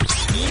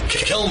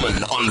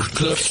Kellman on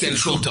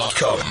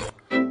CliffCentral.com.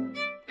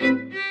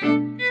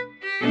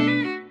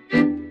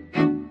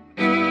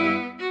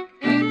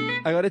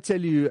 I got to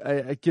tell you,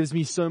 it gives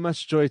me so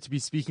much joy to be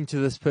speaking to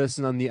this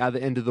person on the other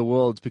end of the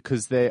world,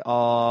 because they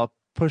are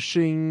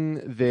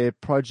pushing their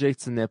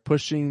projects and they're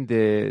pushing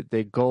their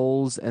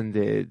goals and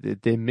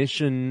their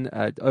mission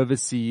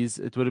overseas.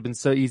 It would have been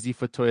so easy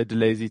for Toya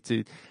DeLazy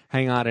to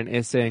hang out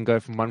in SA and go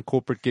from one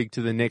corporate gig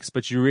to the next,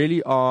 but you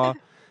really are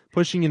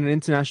pushing in an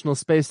international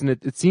space, and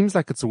it seems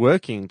like it's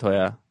working,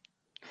 Toya.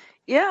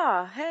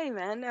 Yeah, hey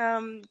man.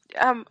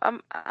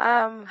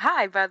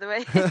 Hi, by the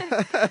way.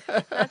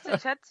 Nice to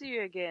chat to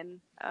you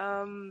again.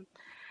 I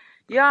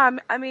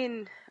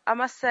mean, I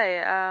must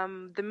say,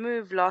 the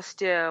move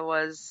last year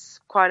was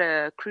quite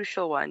a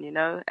crucial one, you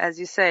know. As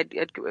you said,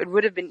 it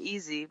would have been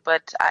easy,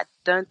 but I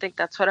don't think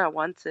that's what I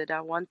wanted.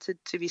 I wanted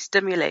to be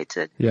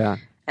stimulated. Yeah.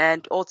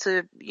 And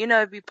also, you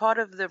know, be part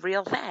of the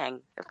real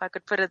thing, if I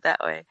could put it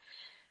that way.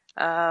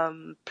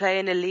 Play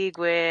in a league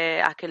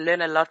where I can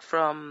learn a lot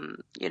from,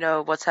 you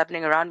know, what's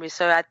happening around me.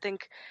 So I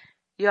think,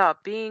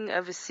 being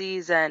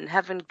overseas and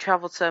having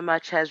traveled so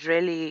much has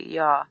really,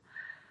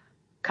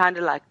 kind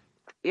of like,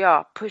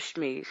 pushed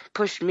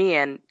me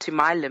and to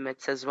my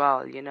limits as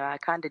well. You know, I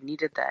kind of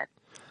needed that.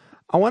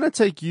 I want to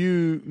take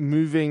you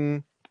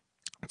moving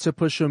to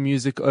push your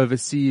music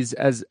overseas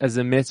as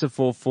a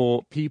metaphor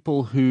for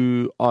people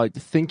who are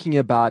thinking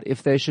about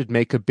if they should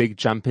make a big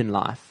jump in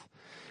life.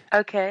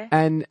 Okay.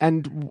 And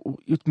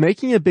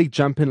making a big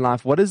jump in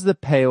life, what is the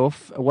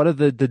payoff? What are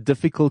the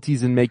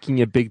difficulties in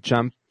making a big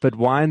jump? But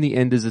why in the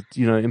end is it,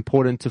 you know,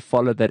 important to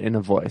follow that inner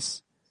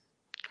voice?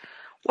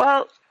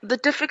 Well, the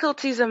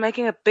difficulties of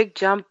making a big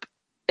jump,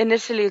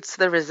 initially it's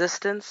the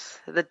resistance,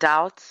 the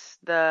doubts,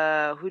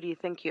 the who do you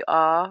think you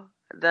are,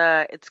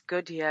 it's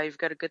good here, you've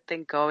got a good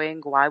thing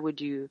going, why would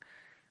you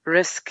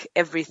risk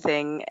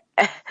everything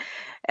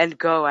and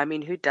go? I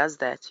mean, who does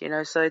that, you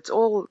know? So it's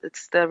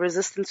the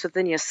resistance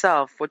within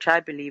yourself, which I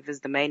believe is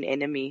the main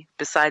enemy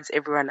besides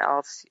everyone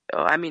else.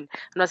 I mean,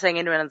 I'm not saying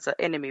anyone's an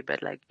enemy,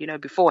 but like, you know,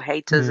 before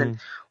haters and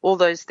all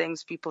those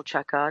things people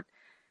chuck out,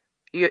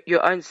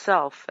 your own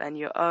self and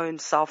your own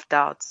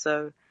self-doubt.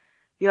 So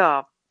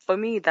yeah, for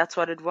me, that's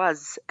what it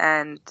was.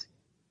 And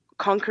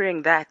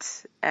conquering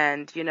that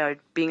and, you know,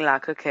 being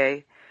like,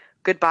 okay,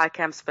 goodbye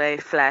Camps Bay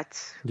flat.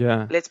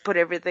 Yeah. Let's put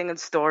everything in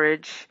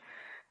storage.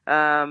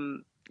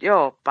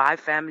 Buy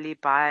family,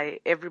 buy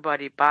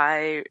everybody,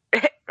 buy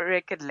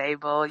record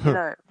label, you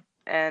know.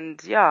 And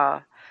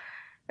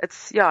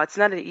it's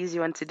not an easy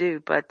one to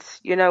do, but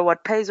you know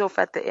what pays off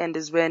at the end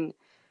is when,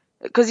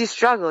 because you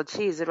struggled.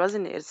 Geez,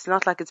 it's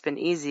not like it's been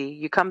easy.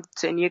 You come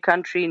to a new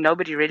country,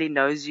 nobody really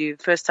knows you.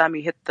 First time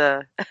you hit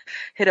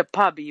a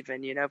pub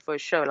even, you know, for a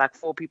show, like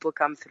 4 people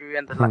come through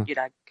and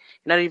you're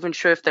not even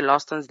sure if the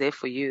last one's there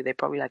for you. They're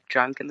probably like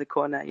drunk in the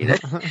corner, you know.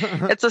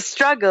 It's a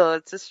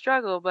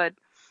struggle, but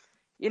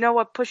you know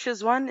what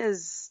pushes one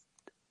is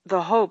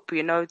the hope,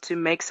 you know, to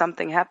make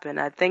something happen.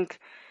 I think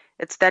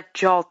it's that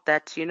jolt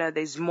that, you know,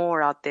 there's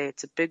more out there.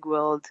 It's a big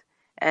world,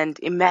 and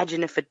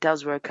imagine if it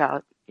does work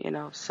out, you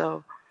know,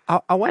 so.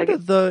 I wonder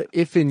though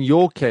if in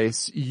your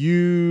case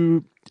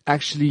you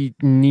actually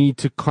need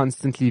to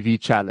constantly be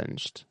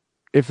challenged.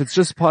 If it's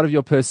just part of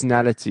your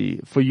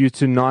personality for you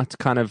to not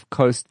kind of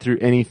coast through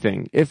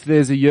anything. If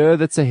there's a year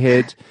that's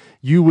ahead,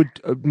 you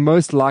would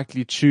most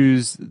likely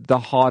choose the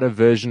harder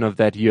version of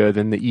that year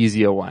than the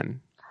easier one.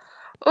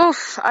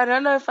 Oof, I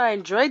don't know if I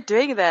enjoy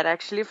doing that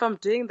actually. If I'm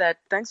doing that,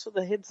 thanks for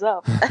the heads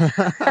up.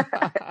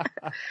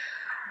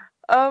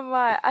 Oh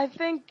my, I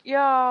think,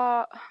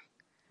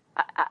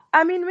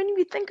 I mean, when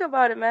you think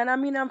about it, man, I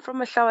mean, I'm from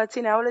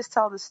Eswatini. I always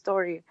tell the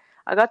story.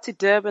 I got to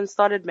Durban,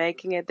 started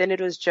making it. Then it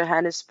was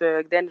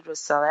Johannesburg. Then it was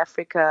South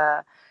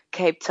Africa,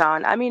 Cape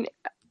Town. I mean,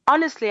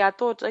 honestly, I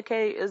thought,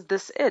 okay, is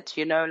this it?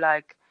 You know,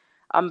 like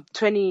I'm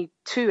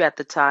 22 at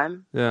the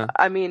time. Yeah.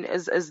 I mean,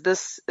 is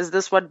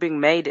this what being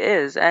made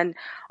is? And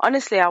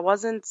honestly, I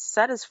wasn't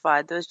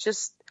satisfied. There was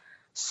just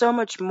so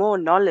much more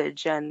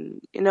knowledge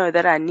and, you know,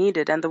 that I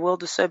needed. And the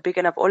world was so big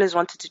and I've always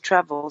wanted to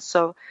travel.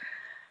 So,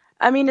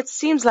 I mean, it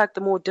seems like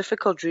the more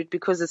difficult route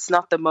because it's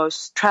not the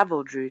most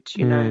traveled route,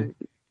 you know,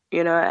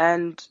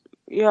 and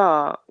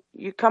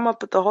you come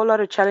up with a whole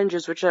lot of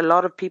challenges, which a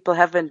lot of people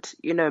haven't,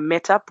 you know,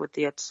 met up with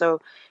yet.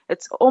 So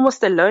it's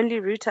almost a lonely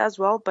route as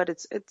well, but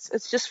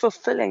it's just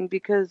fulfilling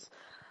because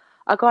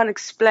I can't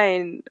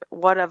explain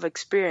what I've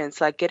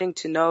experienced, like getting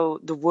to know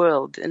the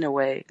world in a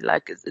way,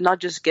 like it's not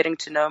just getting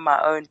to know my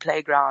own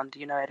playground,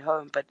 you know, at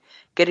home, but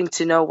getting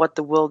to know what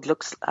the world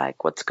looks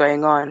like, what's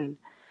going on.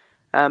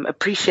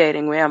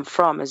 Appreciating where I'm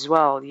from as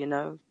well, you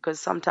know, because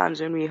sometimes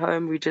when we're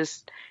home, we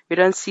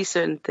don't see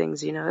certain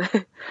things, you know.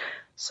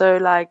 So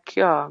like,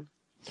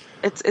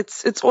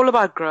 it's all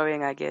about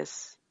growing, I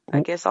guess.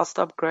 I guess I'll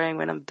stop growing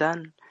when I'm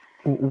done.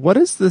 What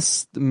is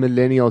this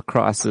millennial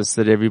crisis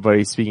that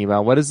everybody's speaking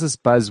about? What is this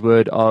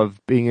buzzword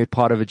of being a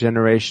part of a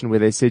generation where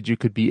they said you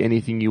could be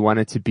anything you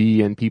wanted to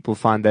be and people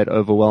find that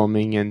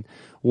overwhelming? And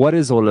what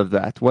is all of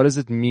that? What does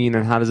it mean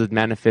and how does it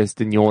manifest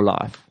in your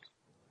life?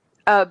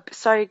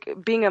 Sorry,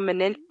 being a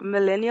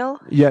millennial.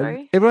 Yeah,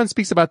 Sorry. everyone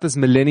speaks about this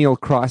millennial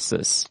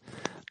crisis.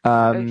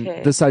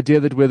 Okay. This idea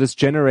that we're this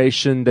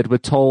generation that we're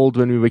told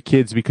when we were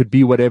kids we could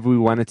be whatever we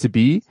wanted to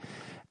be.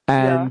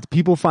 Yeah. And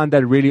people find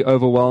that really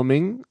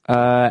overwhelming.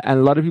 And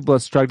a lot of people are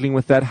struggling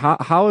with that.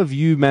 How have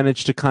you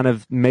managed to kind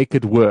of make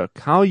it work?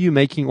 How are you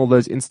making all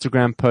those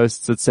Instagram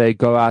posts that say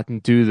go out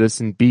and do this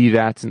and be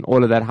that and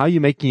all of that? How are you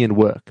making it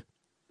work?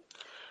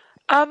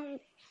 Um,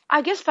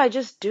 I guess by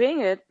just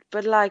doing it,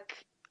 but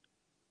like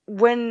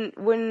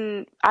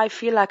when I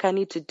feel like I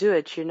need to do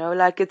it,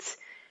 like it's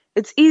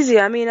easy.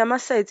 I mean, I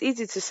must say it's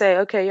easy to say,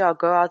 okay, yeah,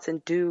 go out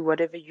and do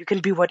whatever. You can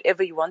be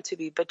whatever you want to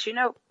be, but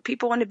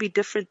people want to be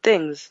different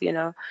things.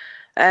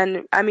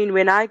 And I mean,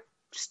 when I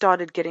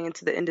started getting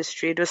into the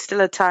industry, it was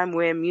still a time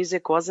where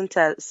music wasn't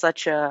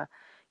such a,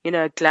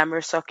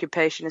 glamorous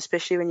occupation,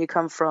 especially when you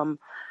come from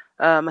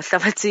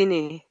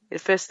Mahlabatsini. The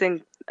first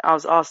thing I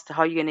was asked,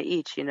 how are you going to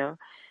eat?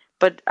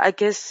 But I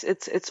guess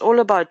it's all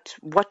about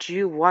what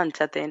you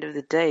want at the end of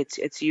the day.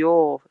 It's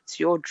your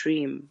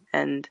dream,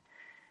 and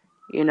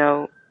you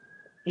know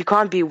you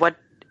can't be what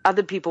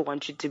other people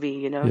want you to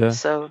be. Yeah.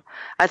 So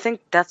I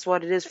think that's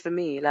what it is for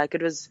me. Like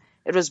it was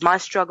my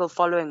struggle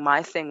following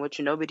my thing, which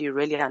nobody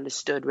really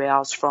understood where I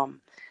was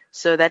from.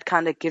 So that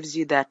kind of gives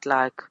you that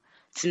like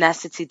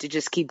tenacity to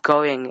just keep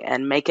going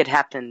and make it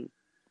happen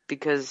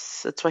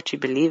because it's what you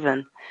believe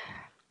in.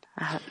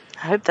 I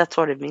hope that's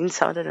what it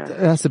means. I don't know.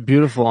 That's a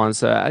beautiful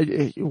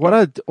answer. What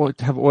I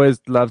have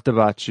always loved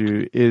about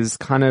you is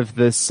kind of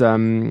this,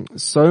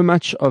 so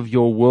much of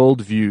your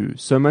worldview,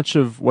 so much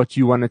of what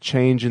you want to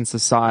change in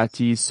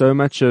society, so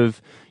much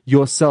of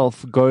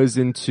yourself goes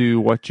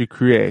into what you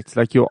create.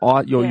 Like your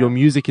art, your Yeah.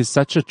 music is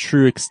such a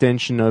true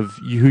extension of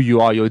who you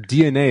are. Your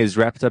DNA is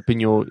wrapped up in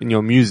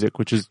your music,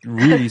 which is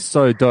really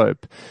so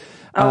dope.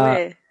 Oh,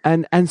 wait.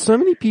 And so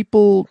many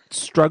people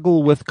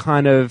struggle with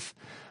kind of,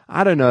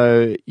 I don't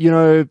know,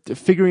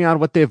 figuring out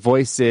what their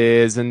voice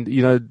is and,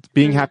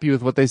 being Mm, happy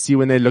with what they see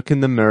when they look in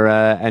the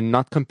mirror and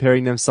not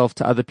comparing themselves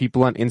to other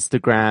people on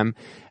Instagram.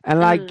 And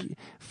like,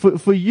 mm.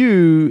 for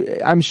you,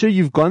 I'm sure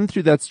you've gone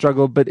through that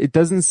struggle, but it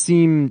doesn't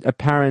seem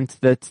apparent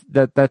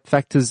that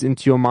factors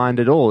into your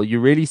mind at all. You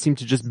really seem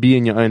to just be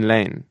in your own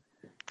lane.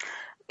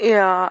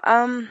 Yeah.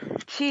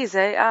 Geez,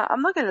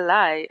 I'm not gonna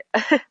lie.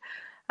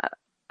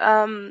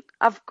 Um,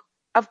 I've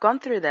I've gone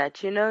through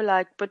that,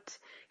 like, but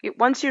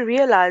once you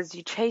realize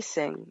you're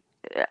chasing,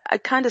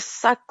 it kind of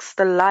sucks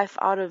the life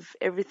out of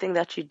everything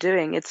that you're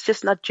doing. It's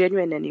just not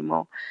genuine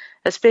anymore.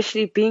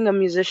 Especially being a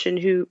musician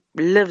who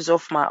lives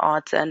off my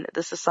art, and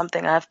this is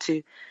something I have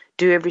to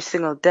do every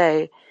single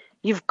day.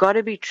 You've got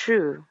to be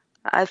true.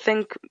 I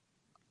think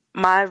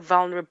my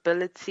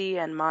vulnerability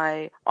and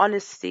my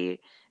honesty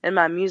in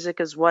my music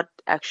is what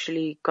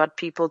actually got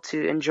people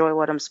to enjoy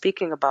what I'm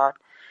speaking about.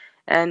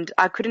 And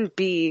I couldn't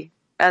be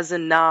as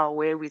in now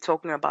where we're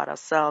talking about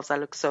ourselves. I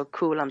look so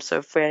cool. I'm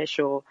so fresh,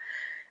 or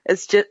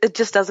it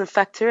just doesn't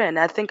factor in.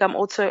 I think I'm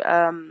also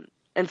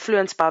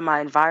influenced by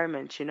my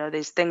environment.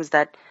 There's things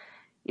that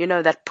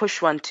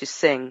push one to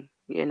sing.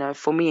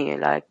 For me,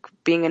 like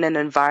being in an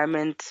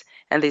environment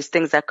and there's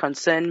things that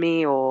concern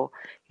me, or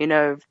you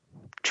know,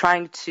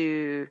 trying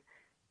to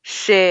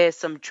share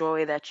some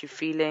joy that you're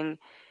feeling.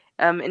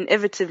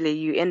 Inevitably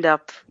you end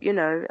up,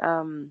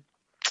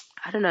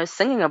 I don't know,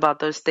 singing about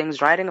those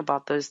things, writing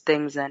about those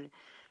things, and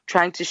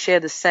trying to share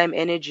the same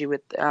energy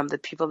with the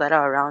people that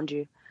are around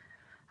you.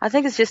 I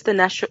think it's just the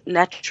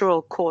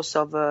natural course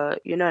of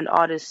an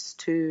artist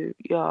to,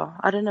 yeah,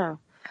 I don't know.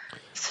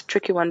 It's a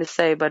tricky one to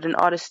say, but an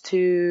artist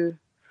to,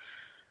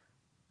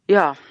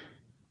 yeah,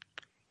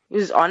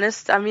 who's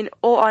honest. I mean,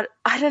 or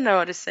I don't know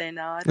what to say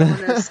now. I don't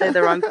want to say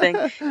the wrong thing.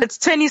 It's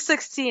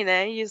 2016,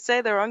 eh? You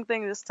say the wrong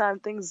thing this time,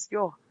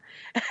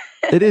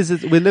 It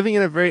is. We're living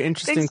in a very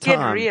interesting things get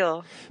time.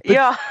 real. But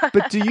Yeah.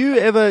 but do you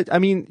ever? I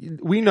mean,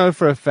 we know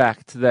for a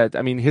fact that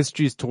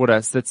history's taught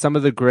us that some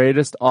of the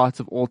greatest art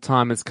of all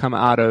time has come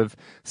out of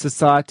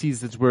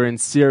societies that were in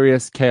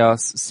serious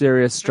chaos,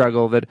 serious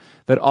struggle.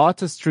 That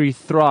artistry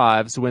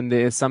thrives when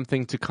there is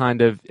something to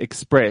kind of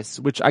express,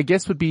 which I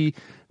guess would be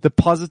the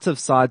positive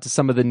side to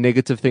some of the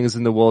negative things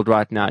in the world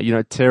right now.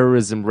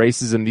 Terrorism,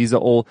 racism. These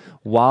are all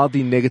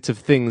wildly negative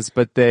things,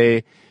 but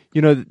they,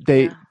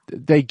 Yeah.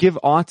 they give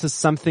artists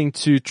something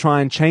to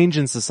try and change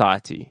in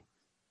society.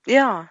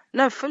 Yeah.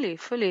 No, fully,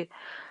 fully.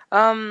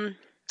 Um,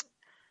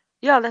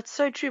 Yeah, that's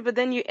so true. But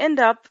then you end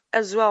up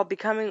as well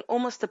becoming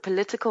almost a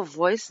political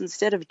voice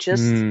instead of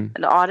just Mm,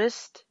 an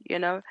artist.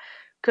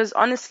 Because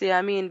honestly,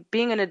 I mean,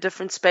 being in a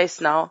different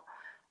space now,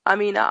 I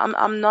mean,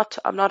 I'm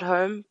not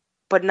home,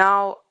 but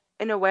now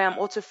in a way I'm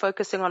also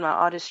focusing on my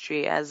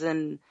artistry, as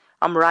in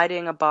I'm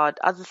writing about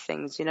other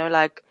things,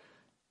 like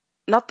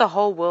not the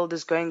whole world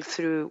is going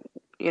through,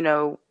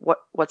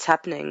 what's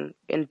happening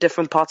in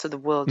different parts of the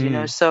world.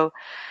 mm. So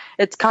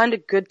it's kind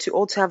of good to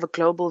also have a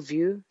global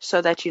view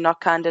so that you're not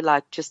kind of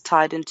like just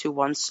tied into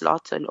one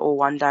slot or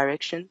one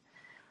direction,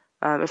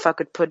 if I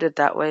could put it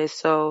that way.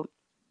 So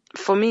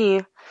for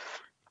me,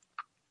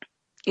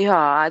 yeah,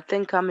 I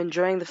think I'm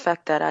enjoying the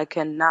fact that I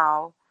can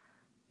now,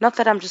 not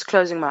that I'm just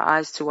closing my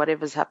eyes to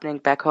whatever's happening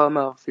back home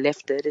or I've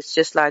left it. It's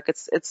just like,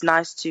 it's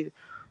nice to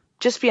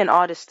just be an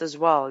artist as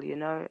well, you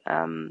know,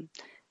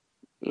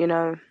 you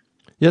know.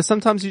 Yeah,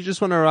 sometimes you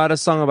just want to write a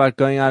song about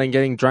going out and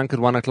getting drunk at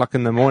 1:00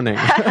 in the morning.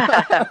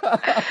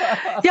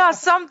 Yeah,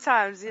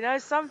 sometimes, you know,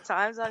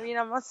 sometimes. I mean,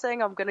 I'm not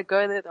saying I'm going to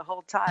go there the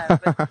whole time,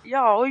 but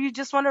yeah, or you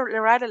just want to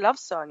write a love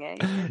song, eh?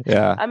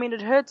 Yeah. I mean,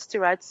 it hurts to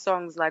write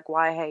songs like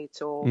Why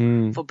Hate or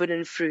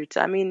Forbidden Fruit.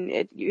 I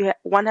mean,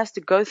 one has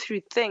to go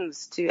through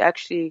things to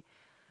actually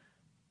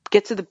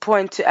get to the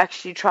point to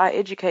actually try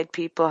educate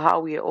people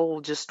how we're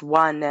all just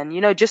one, and, you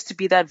know, just to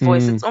be that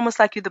voice. It's almost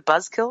like you're the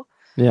buzzkill.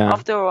 Yeah.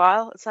 After a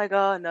while, it's like,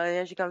 oh no,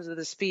 here she comes with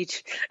a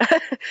speech.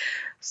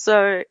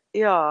 So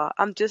yeah,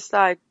 I'm just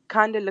like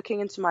kind of looking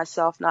into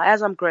myself now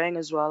as I'm growing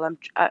as well.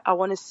 I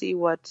want to see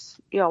what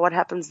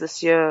happens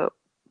this year,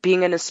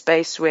 being in a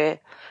space where,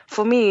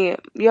 for me,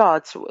 yeah,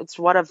 it's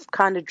what I've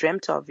kind of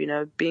dreamt of, you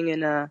know, being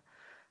in a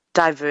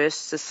diverse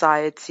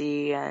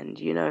society, and,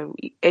 you know,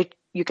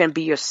 you can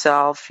be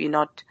yourself. You're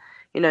not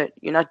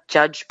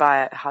judged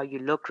by how you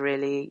look,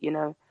 really, you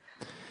know.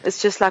 It's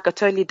just like a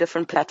totally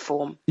different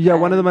platform. Yeah,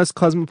 one of the most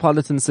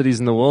cosmopolitan cities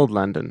in the world,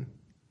 London.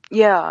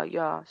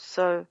 Yeah.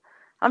 So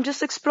I'm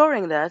just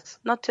exploring that,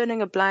 not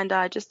turning a blind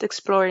eye, just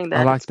exploring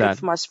that. I like it's that. good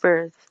for my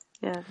spirit.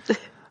 Yeah.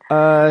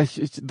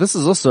 This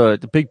is also a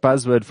big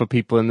buzzword for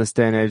people in this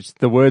day and age.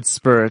 The word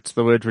spirit,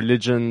 the word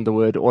religion, the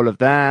word all of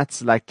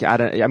that. Like,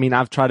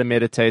 I've tried to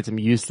meditate. I'm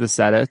useless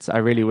at it. I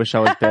really wish I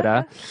was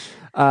better.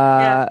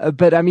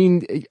 But I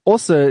mean,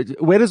 also,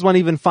 where does one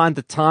even find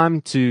the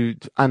time to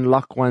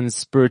unlock one's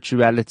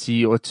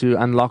spirituality or to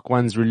unlock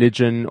one's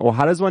religion? Or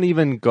how does one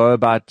even go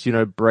about, you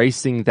know,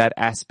 bracing that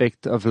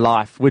aspect of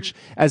life, which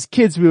as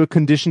kids we were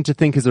conditioned to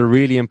think is a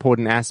really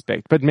important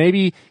aspect, but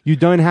maybe you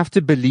don't have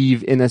to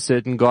believe in a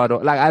certain God,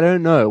 or like, I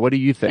don't know. What do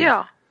you think?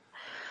 Yeah.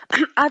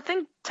 I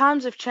think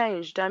times have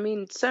changed. I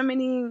mean, so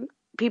many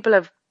people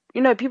have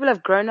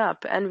grown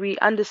up, and we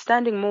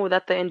understanding more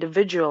that the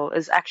individual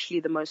is actually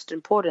the most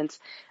important.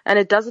 And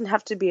it doesn't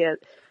have to be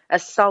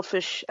as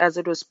selfish as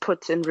it was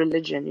put in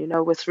religion. You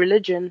know, with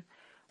religion,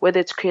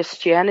 whether it's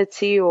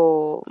Christianity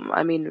or,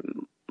 I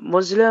mean,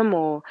 Muslim,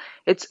 or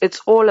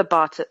it's all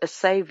about a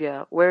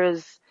savior.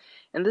 Whereas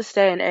in this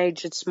day and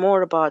age, it's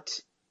more about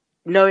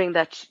knowing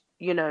that,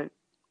 you know,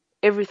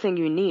 everything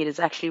you need is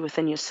actually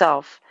within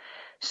yourself.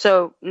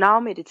 So now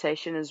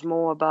meditation is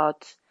more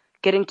about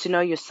getting to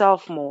know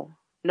yourself more.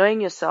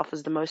 Knowing yourself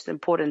is the most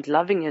important.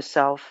 Loving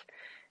yourself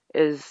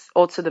is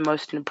also the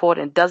most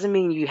important. Doesn't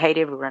mean you hate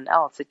everyone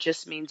else. It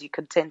just means you're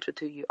content with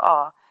who you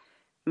are,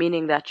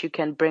 meaning that you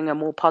can bring a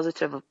more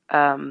positive,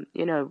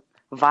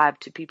 vibe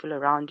to people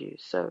around you.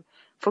 So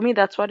for me,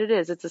 that's what it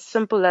is. It's as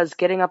simple as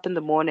getting up in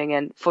the morning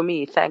and, for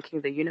me,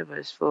 thanking the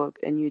universe for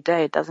a new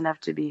day. It doesn't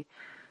have to be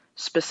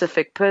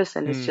specific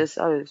person. It's just,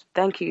 oh,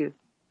 thank you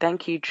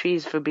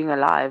trees for being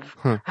alive.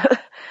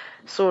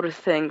 Sort of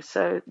thing.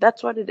 So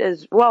that's what it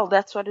is. Well,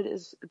 that's what it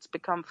is. It's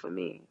become for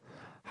me.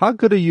 How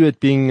good are you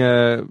at being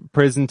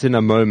present in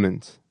a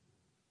moment?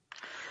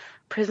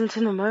 Present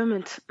in a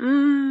moment.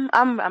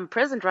 I'm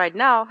present right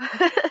now.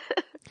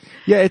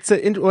 Yeah,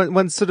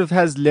 one sort of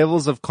has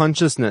levels of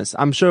consciousness.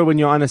 I'm sure when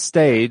you're on a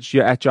stage,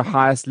 you're at your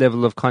highest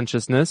level of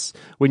consciousness.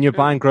 When you're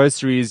buying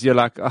groceries, you're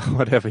like, oh,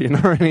 whatever. You're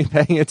not really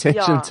paying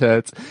attention to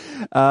it.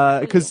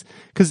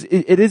 Cause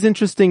it is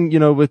interesting, you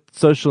know, with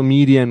social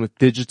media and with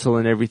digital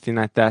and everything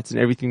like that and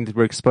everything that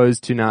we're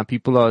exposed to now,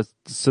 people are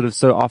sort of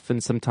so often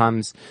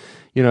sometimes,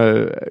 you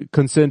know,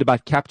 concerned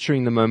about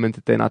capturing the moment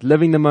that they're not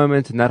living the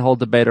moment, and that whole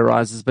debate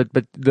arises. But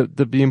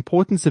the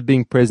importance of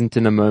being present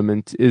in a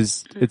moment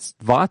it's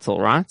vital,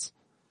 right?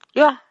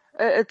 Yeah,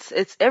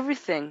 it's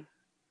everything.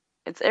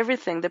 It's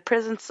everything. The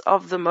presence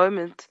of the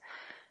moment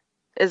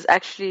is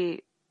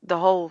actually the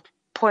whole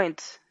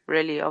point,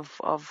 really, of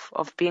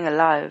being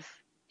alive.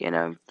 You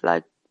know,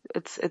 like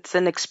it's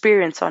an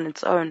experience on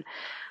its own.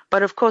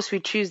 But of course, we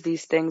choose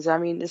these things. I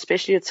mean,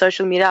 especially with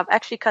social media, I've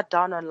actually cut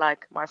down on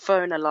like my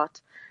phone a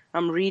lot.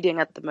 I'm reading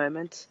at the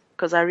moment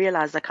because I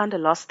realized I kind of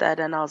lost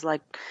that, and I was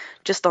like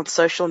just on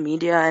social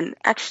media, and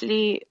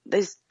actually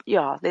there's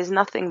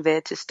nothing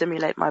there to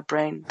stimulate my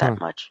brain that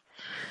much.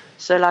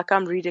 So like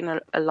I'm reading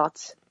a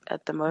lot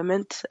at the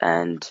moment,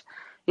 and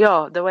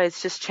the way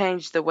it's just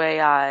changed the way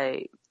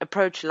I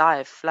approach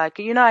life. Like,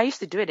 you know, I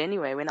used to do it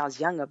anyway when I was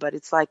younger, but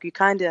it's like you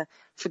kind of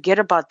forget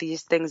about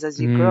these things as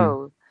you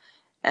grow.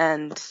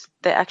 And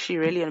they're actually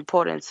really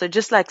important. So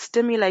just like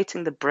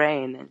stimulating the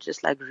brain and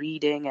just like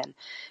reading, and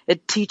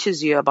it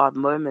teaches you about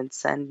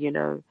moments and, you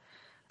know,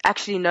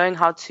 actually knowing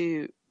how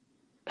to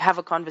have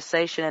a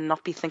conversation and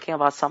not be thinking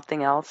about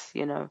something else,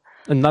 you know.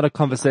 And not a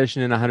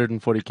conversation in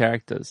 140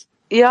 characters.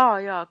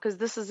 Yeah, because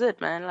this is it,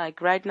 man.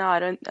 Like right now,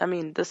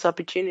 this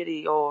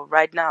opportunity, or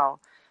right now,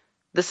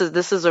 this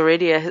is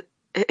already a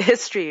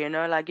history, you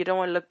know. Like you don't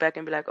want to look back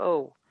and be like,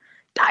 oh,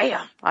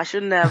 damn, I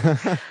shouldn't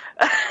have.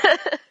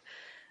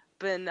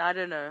 But I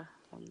don't know.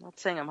 I'm not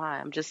saying I'm high.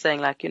 I'm just saying,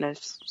 like, you know,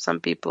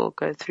 some people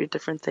go through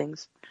different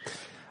things.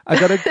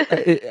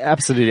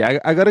 Absolutely.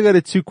 I got to go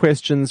to two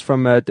questions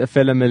from a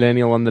fellow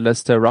millennial on the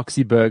list,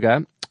 Roxy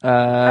Berger. Oh,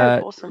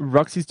 awesome.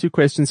 Roxy's 2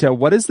 questions here.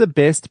 What is the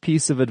best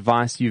piece of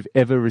advice you've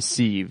ever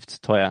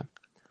received, Toya?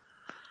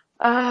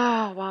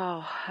 Ah,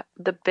 wow.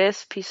 The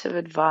best piece of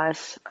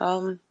advice.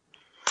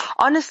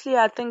 Honestly,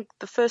 I think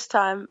the first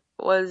time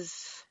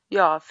was,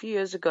 a few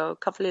years ago, a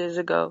couple of years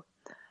ago.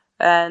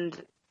 And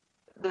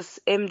this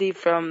MD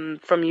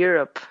from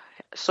Europe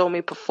saw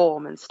me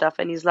perform and stuff.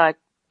 And he's like,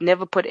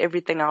 never put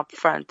everything out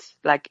front.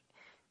 Like,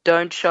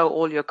 don't show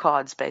all your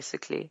cards,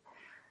 basically.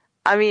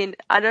 I mean,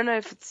 I don't know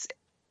if it's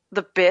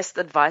the best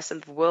advice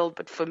in the world,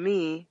 but for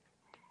me,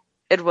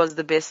 it was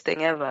the best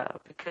thing ever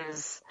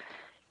because,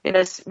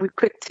 we're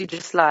quick to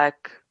just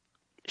like,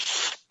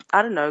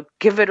 I don't know,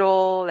 give it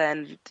all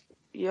and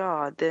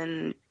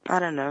then I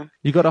don't know.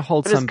 You got to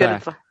hold It was some good back.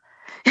 advice.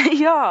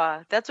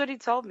 Yeah, that's what he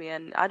told me,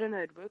 and I don't know,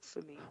 it works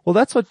for me. Well,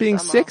 that's what being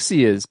somehow.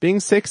 sexy is. Being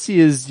sexy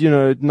is,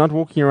 not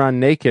walking around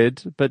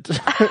naked, but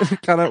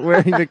kind of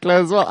wearing the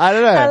clothes well. I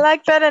don't know. I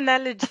like that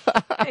analogy.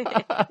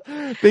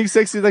 Being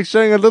sexy is like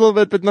showing a little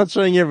bit, but not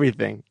showing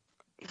everything.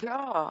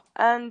 Yeah,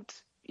 and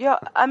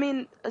I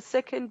mean, a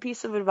second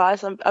piece of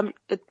advice,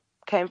 it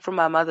came from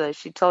my mother.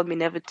 She told me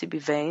never to be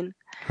vain.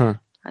 Huh.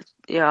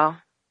 Yeah,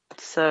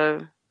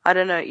 so I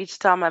don't know. Each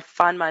time I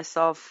find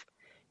myself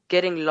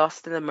getting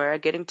lost in the mirror,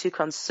 getting too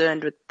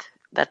concerned with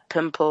that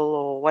pimple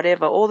or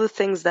whatever, all the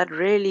things that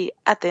really,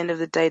 at the end of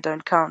the day,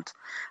 don't count.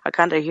 I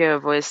kind of hear a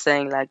voice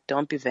saying, like,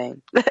 don't be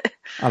vain.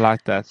 I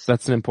like that.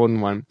 That's an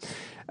important one.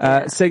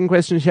 Yeah. Second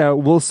question here.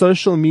 Will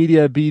social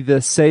media be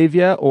the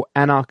savior or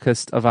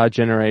anarchist of our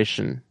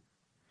generation?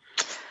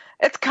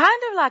 It's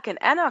kind of like an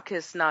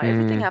anarchist now.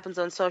 Everything happens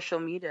on social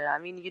media. I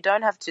mean, you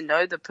don't have to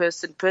know the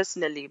person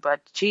personally,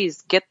 but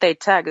geez, get their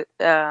tag,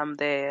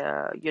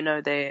 their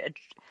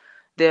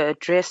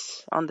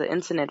address on the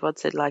internet.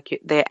 What's it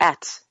like? Their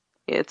at.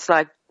 It's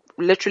like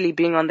literally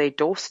being on their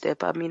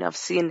doorstep. I mean, I've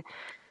seen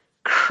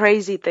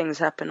crazy things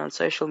happen on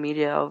social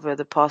media over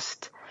the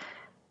past,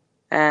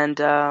 and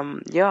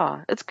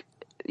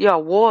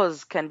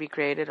wars can be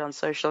created on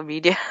social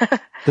media.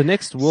 The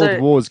next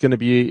world war is going to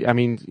be, I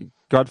mean,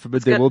 God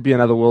forbid there will be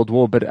another world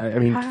war, but I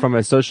mean, from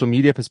a social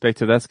media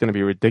perspective, that's going to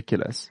be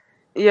ridiculous.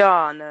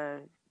 Yeah, no,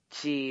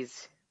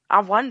 jeez.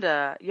 I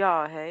wonder,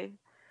 hey,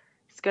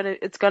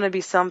 it's gonna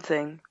be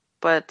something,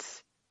 but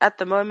at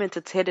the moment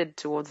it's headed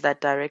towards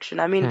that direction.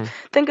 I mean,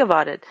 think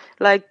about it.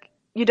 Like,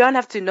 you don't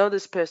have to know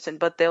this person,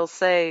 but they'll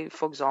say,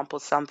 for example,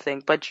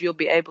 something, but you'll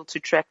be able to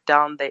track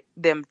down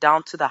them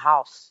down to the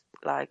house,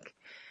 like,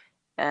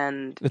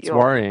 and it's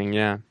worrying,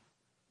 yeah.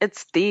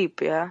 It's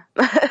deep, yeah.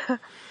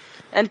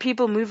 And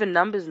people move in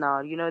numbers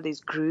now,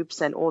 these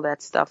groups and all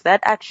that stuff.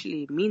 That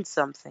actually means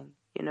something,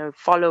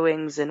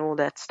 followings and all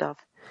that stuff.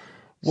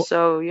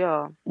 So,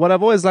 yeah. What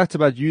I've always liked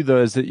about you,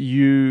 though, is that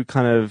you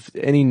kind of,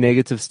 any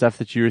negative stuff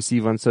that you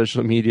receive on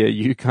social media,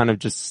 you kind of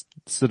just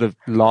sort of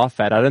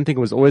laugh at. I don't think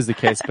it was always the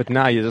case, but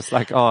now you're just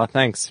like, oh,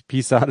 thanks.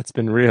 Peace out. It's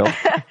been real.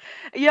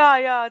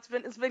 Yeah.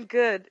 It's been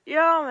good.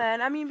 Yeah,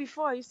 man. I mean,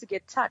 before I used to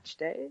get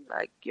touched, eh?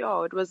 Like,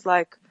 it was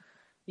like,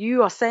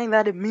 you are saying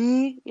that to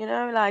me,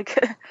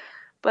 like,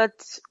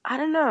 but I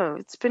don't know.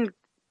 It's been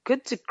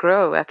good to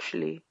grow,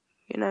 actually.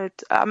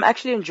 I'm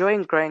actually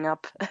enjoying growing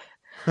up.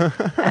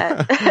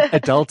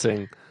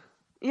 Adulting.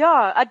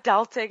 Yeah,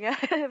 adulting,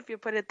 if you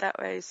put it that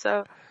way.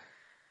 So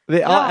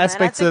there are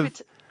aspects of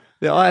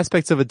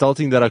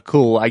adulting that are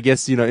cool. I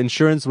guess,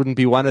 insurance wouldn't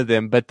be one of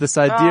them, but this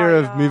idea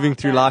of moving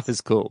through life is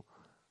cool.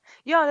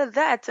 Yeah,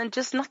 that, and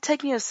just not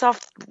taking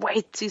yourself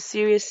way too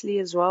seriously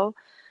as well.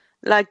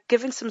 Like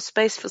giving some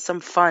space for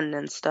some fun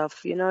and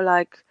stuff,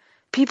 like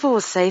people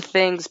will say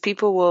things,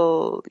 people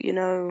will,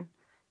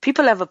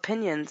 people have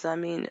opinions. I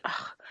mean,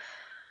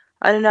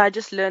 I don't know. I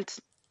just learned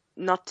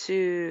not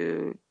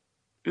to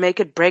make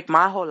it break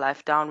my whole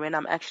life down when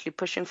I'm actually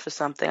pushing for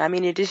something. I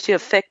mean, it used to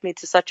affect me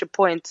to such a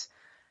point.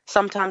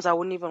 Sometimes I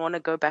wouldn't even want to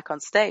go back on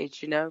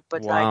stage,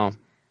 but wow.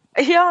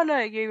 Yeah, no,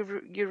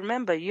 you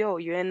remember, you're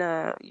in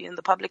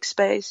the public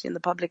space, you're in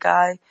the public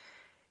eye.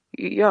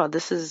 Yeah,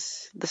 this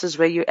is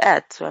where you're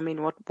at. So, I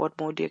mean, what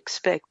more do you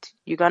expect?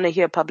 You're gonna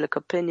hear public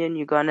opinion.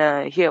 You're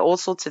gonna hear all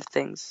sorts of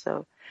things.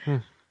 So,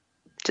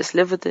 just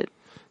live with it.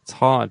 It's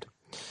hard.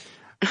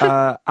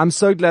 I'm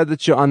so glad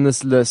that you're on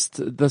this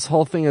list. This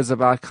whole thing is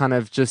about kind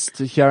of just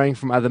hearing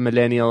from other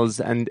millennials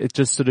and it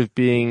just sort of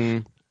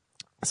being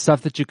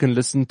stuff that you can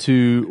listen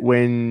to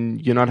when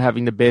you're not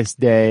having the best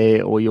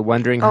day or you're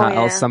wondering how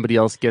else somebody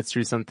else gets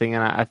through something.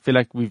 And I feel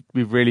like we've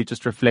really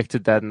just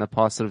reflected that in the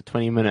past sort of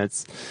 20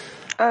 minutes.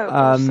 Oh,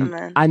 awesome,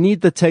 man. I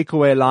need the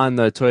takeaway line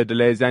though, Toya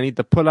DeLazy. I need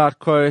the pull-out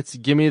quote.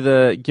 Give me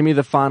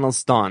the final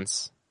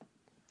stance.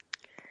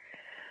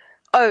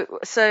 Oh,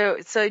 so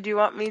do you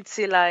want me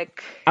to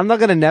like? I'm not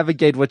going to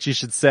navigate what you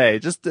should say.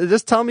 Just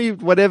tell me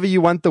whatever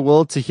you want the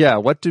world to hear.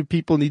 What do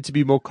people need to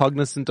be more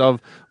cognizant of?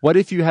 What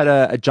if you had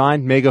a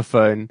giant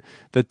megaphone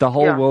that the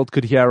whole world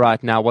could hear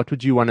right now? What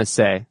would you want to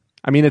say?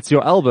 I mean, it's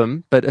your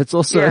album, but it's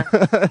also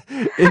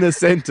in a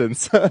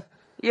sentence.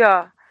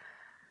 Yeah.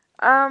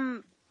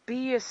 Be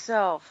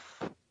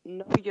yourself.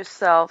 Know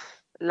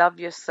yourself. Love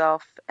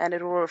yourself, and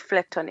it will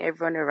reflect on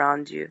everyone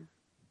around you.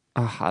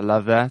 Oh, I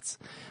love that.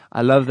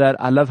 I love that.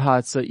 I love how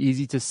it's so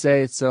easy to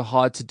say, it's so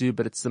hard to do,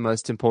 but it's the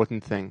most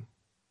important thing.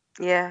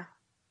 Yeah.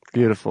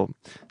 Beautiful.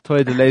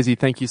 Toya DeLazy,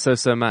 thank you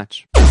so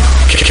much.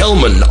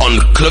 Kellman on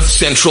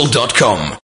CliffCentral.com.